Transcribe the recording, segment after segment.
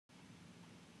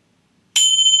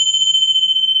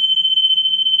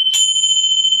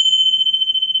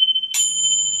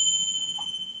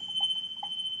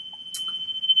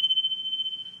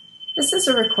This is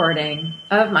a recording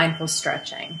of mindful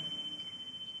stretching.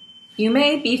 You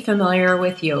may be familiar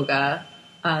with yoga.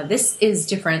 This is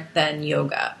different than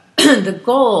yoga. The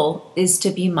goal is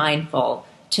to be mindful,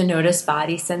 to notice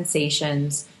body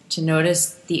sensations, to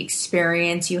notice the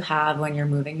experience you have when you're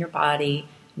moving your body,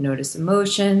 notice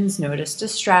emotions, notice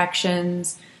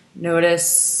distractions,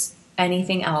 notice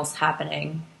anything else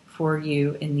happening for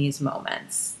you in these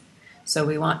moments. So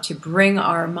we want to bring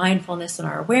our mindfulness and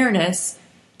our awareness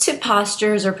to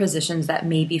postures or positions that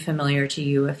may be familiar to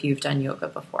you if you've done yoga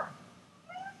before.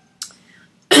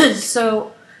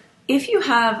 So if you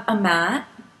have a mat,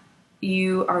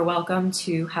 you are welcome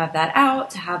to have that out,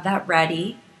 to have that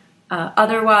ready.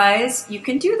 Otherwise, you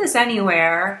can do this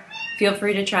anywhere. Feel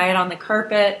free to try it on the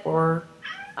carpet, or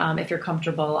if you're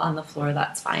comfortable on the floor,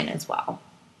 that's fine as well.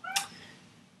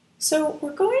 So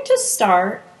we're going to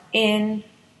start in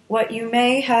what you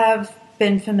may have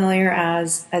been familiar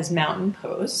as mountain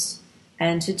pose.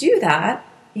 And to do that,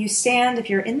 you stand,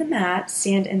 if you're in the mat,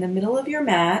 stand in the middle of your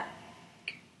mat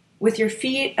with your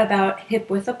feet about hip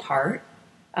width apart.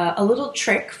 A little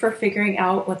trick for figuring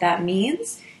out what that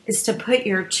means is to put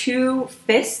your two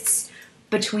fists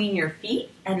between your feet,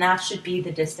 and that should be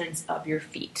the distance of your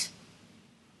feet.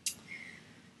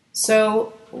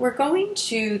 So we're going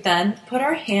to then put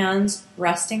our hands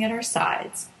resting at our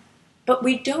sides. But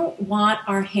we don't want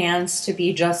our hands to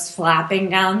be just flapping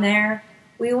down there.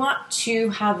 We want to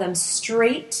have them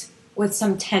straight with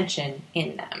some tension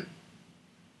in them,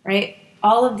 right?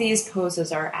 All of these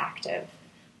poses are active.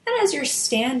 And as you're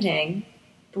standing,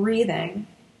 breathing,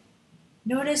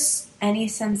 notice any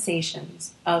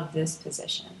sensations of this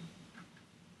position.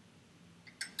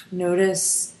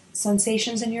 Notice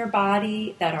sensations in your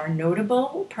body that are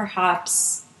notable,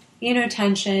 perhaps,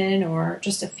 tension or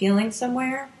just a feeling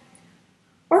somewhere.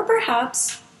 Or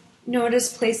perhaps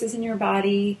notice places in your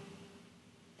body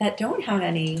that don't have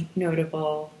any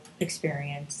notable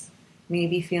experience.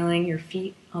 Maybe feeling your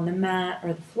feet on the mat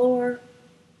or the floor.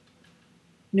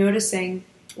 Noticing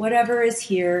whatever is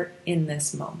here in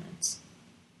this moment.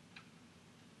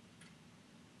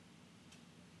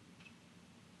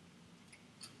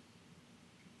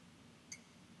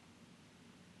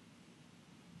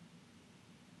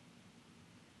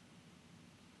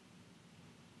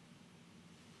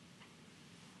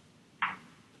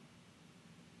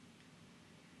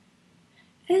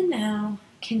 And now,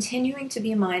 continuing to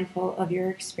be mindful of your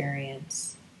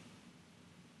experience,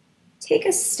 take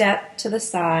a step to the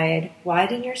side,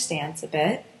 widen your stance a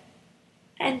bit,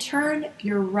 and turn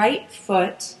your right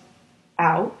foot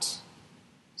out,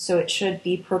 so it should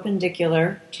be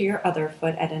perpendicular to your other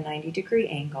foot at a 90-degree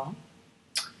angle.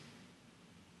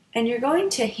 And you're going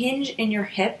to hinge in your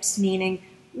hips, meaning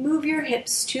move your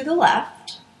hips to the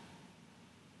left.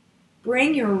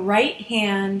 Bring your right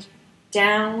hand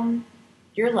down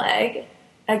your leg.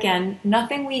 Again,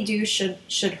 nothing we do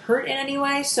should hurt in any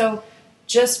way, so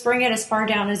just bring it as far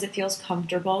down as it feels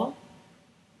comfortable.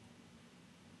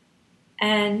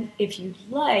 And if you'd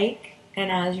like,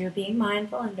 and as you're being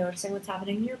mindful and noticing what's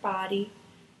happening in your body,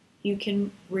 you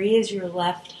can raise your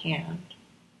left hand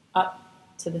up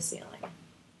to the ceiling.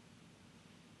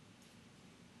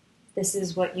 This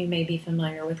is what you may be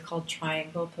familiar with called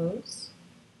triangle pose.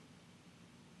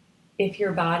 If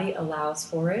your body allows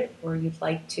for it, or you'd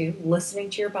like to, listening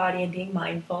to your body and being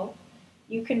mindful,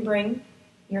 you can bring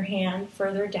your hand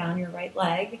further down your right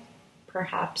leg,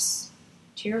 perhaps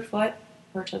to your foot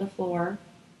or to the floor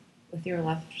with your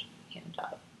left hand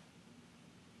up.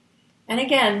 And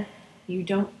again, you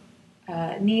don't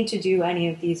need to do any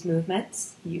of these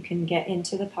movements. You can get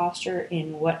into the posture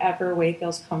in whatever way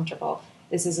feels comfortable.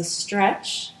 This is a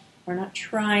stretch. We're not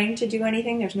trying to do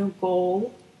anything. There's no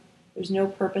goal. There's no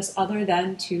purpose other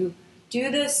than to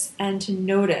do this and to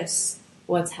notice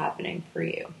what's happening for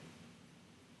you.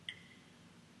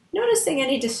 Noticing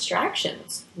any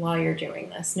distractions while you're doing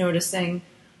this. Noticing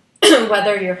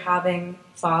whether you're having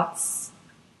thoughts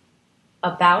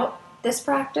about this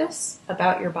practice,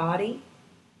 about your body.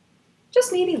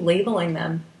 Just maybe labeling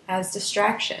them as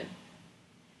distraction.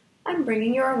 And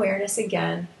bringing your awareness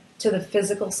again to the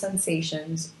physical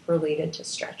sensations related to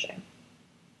stretching.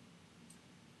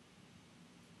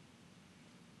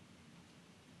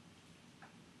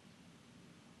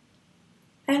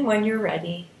 And when you're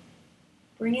ready,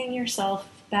 bringing yourself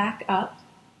back up,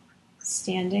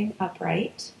 standing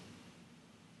upright,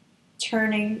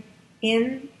 turning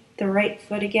in the right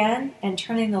foot again, and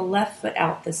turning the left foot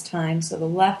out this time, so the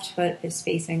left foot is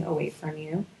facing away from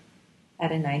you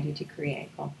at a 90-degree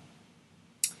angle.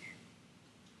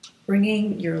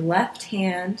 Bringing your left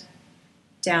hand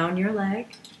down your leg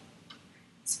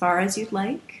as far as you'd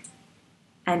like,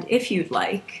 and if you'd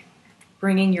like,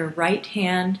 bringing your right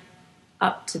hand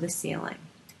up to the ceiling.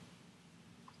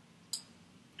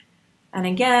 And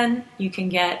again, you can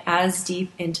get as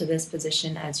deep into this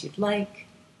position as you'd like.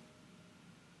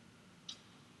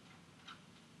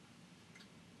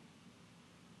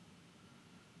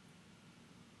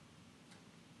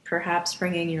 Perhaps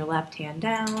bringing your left hand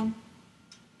down.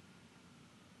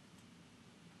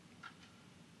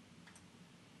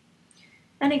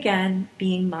 And again,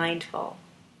 being mindful,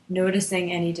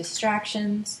 noticing any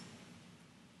distractions,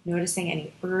 noticing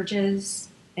any urges,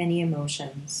 any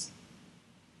emotions,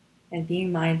 and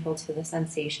being mindful to the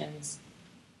sensations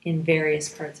in various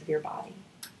parts of your body.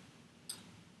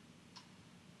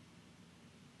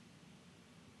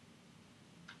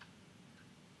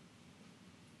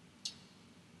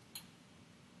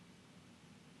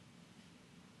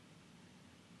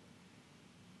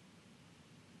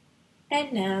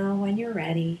 And now, when you're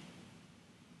ready,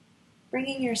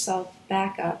 bringing yourself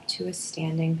back up to a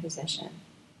standing position.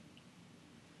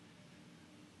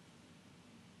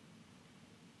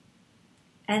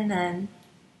 And then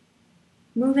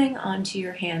moving onto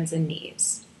your hands and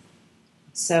knees.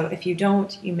 So if you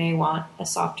don't, you may want a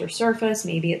softer surface,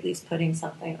 maybe at least putting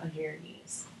something under your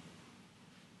knees.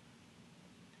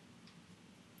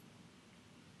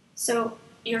 So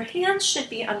your hands should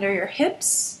be under your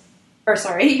hips.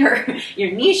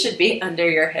 Your knees should be under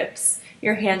your hips.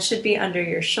 Your hands should be under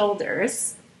your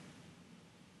shoulders.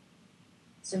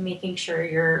 So making sure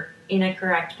you're in a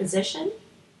correct position.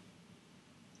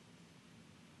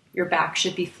 Your back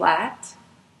should be flat.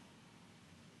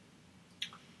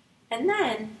 And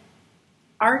then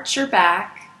arch your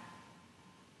back.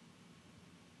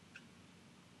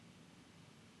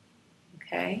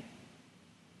 Okay?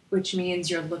 Which means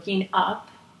you're looking up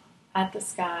at the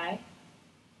sky.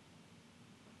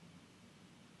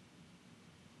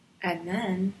 And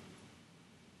then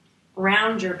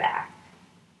round your back,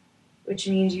 which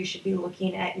means you should be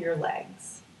looking at your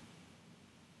legs.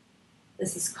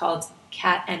 This is called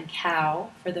cat and cow,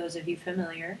 for those of you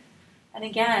familiar. And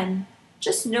again,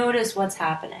 just notice what's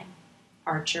happening.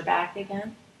 Arch your back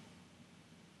again.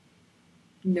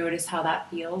 Notice how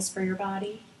that feels for your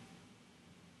body.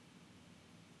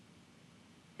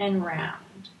 And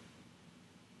round.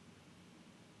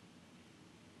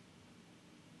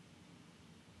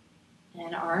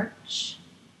 And arch.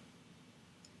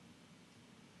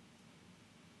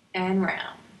 And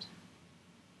round.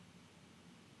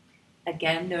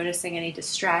 Again, noticing any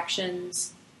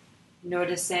distractions,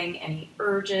 noticing any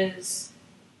urges,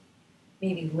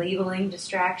 maybe labeling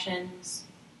distractions,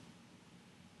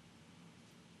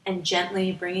 and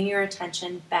gently bringing your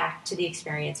attention back to the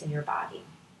experience in your body.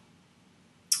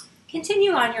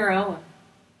 Continue on your own,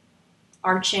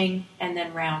 arching and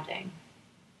then rounding.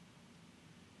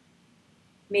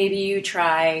 Maybe you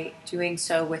try doing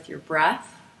so with your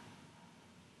breath.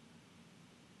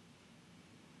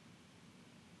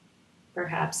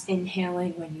 Perhaps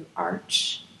inhaling when you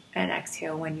arch and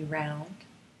exhale when you round.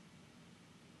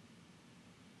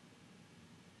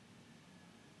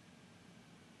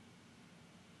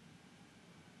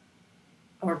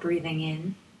 Or breathing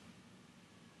in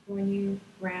when you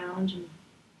round and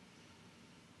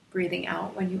breathing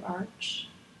out when you arch,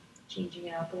 changing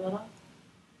it up a little.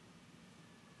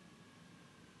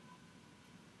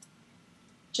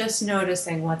 Just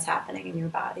noticing what's happening in your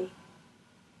body.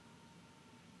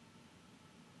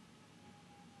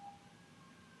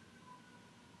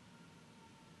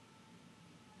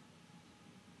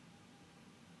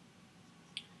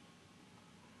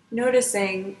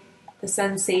 Noticing the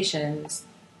sensations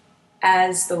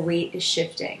as the weight is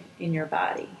shifting in your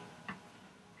body.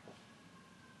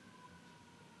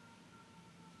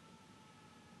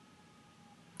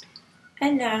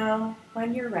 And now,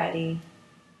 when you're ready,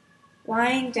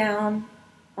 lying down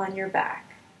on your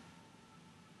back.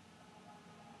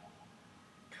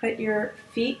 Put your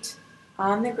feet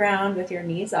on the ground with your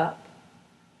knees up.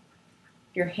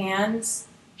 Your hands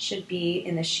should be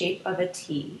in the shape of a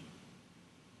T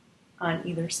on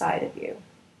either side of you.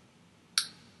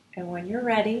 And when you're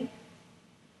ready,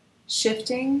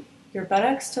 shifting your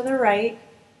buttocks to the right,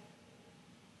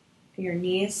 your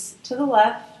knees to the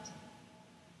left,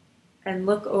 and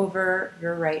look over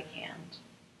your right hand.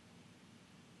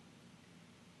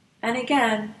 And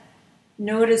again,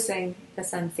 noticing the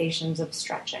sensations of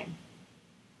stretching.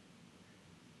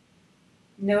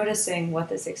 Noticing what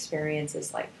this experience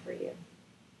is like for you.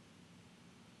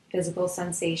 Physical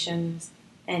sensations,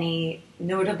 any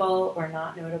notable or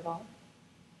not notable.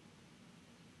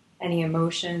 Any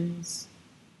emotions,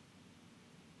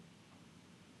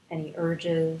 any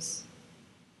urges,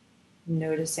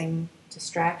 noticing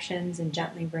distractions and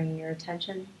gently bringing your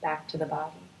attention back to the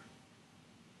body.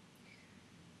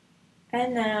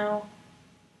 And now,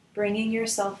 bringing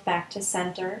yourself back to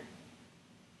center,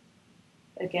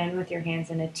 again with your hands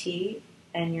in a T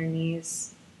and your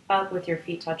knees up with your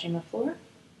feet touching the floor.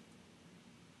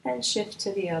 And shift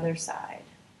to the other side,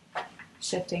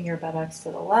 shifting your buttocks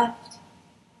to the left,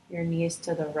 your knees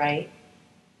to the right,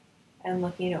 and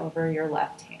looking over your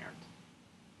left hand.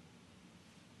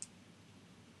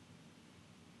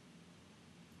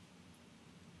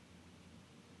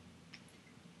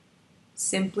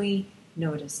 Simply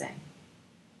noticing.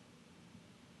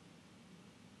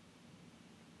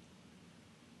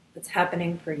 What's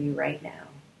happening for you right now.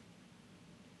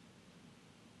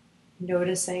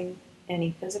 Noticing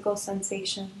any physical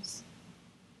sensations.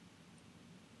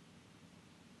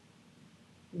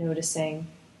 Noticing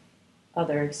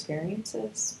other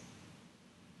experiences.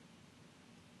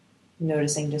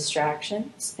 Noticing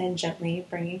distractions and gently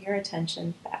bringing your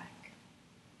attention back.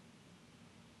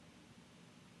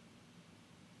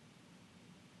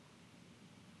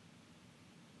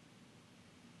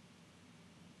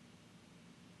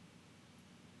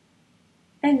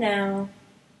 And now,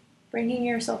 bringing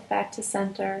yourself back to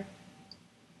center,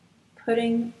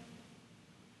 putting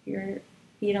your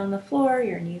feet on the floor,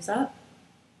 your knees up,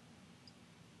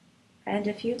 and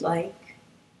if you'd like,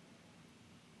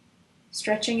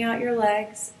 stretching out your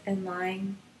legs and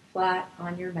lying flat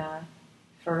on your mat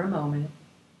for a moment.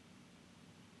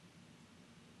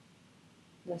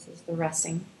 This is the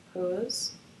resting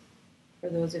pose for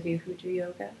those of you who do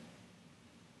yoga.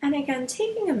 And again,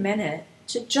 taking a minute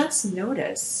to just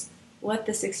notice what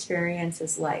this experience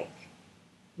is like.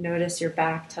 Notice your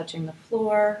back touching the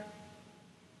floor,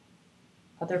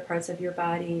 other parts of your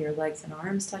body, your legs and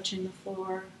arms touching the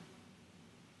floor.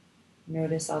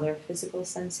 Notice other physical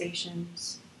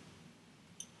sensations.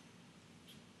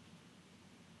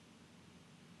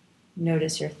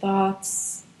 Notice your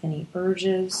thoughts, any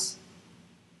urges.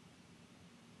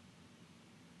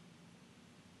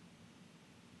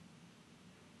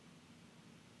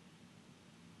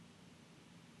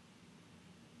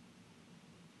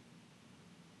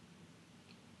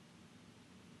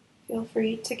 Feel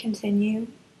free to continue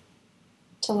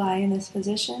to lie in this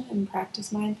position and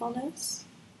practice mindfulness.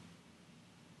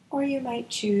 Or you might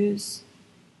choose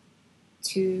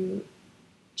to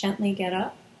gently get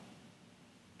up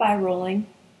by rolling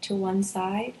to one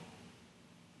side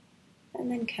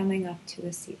and then coming up to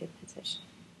a seated position.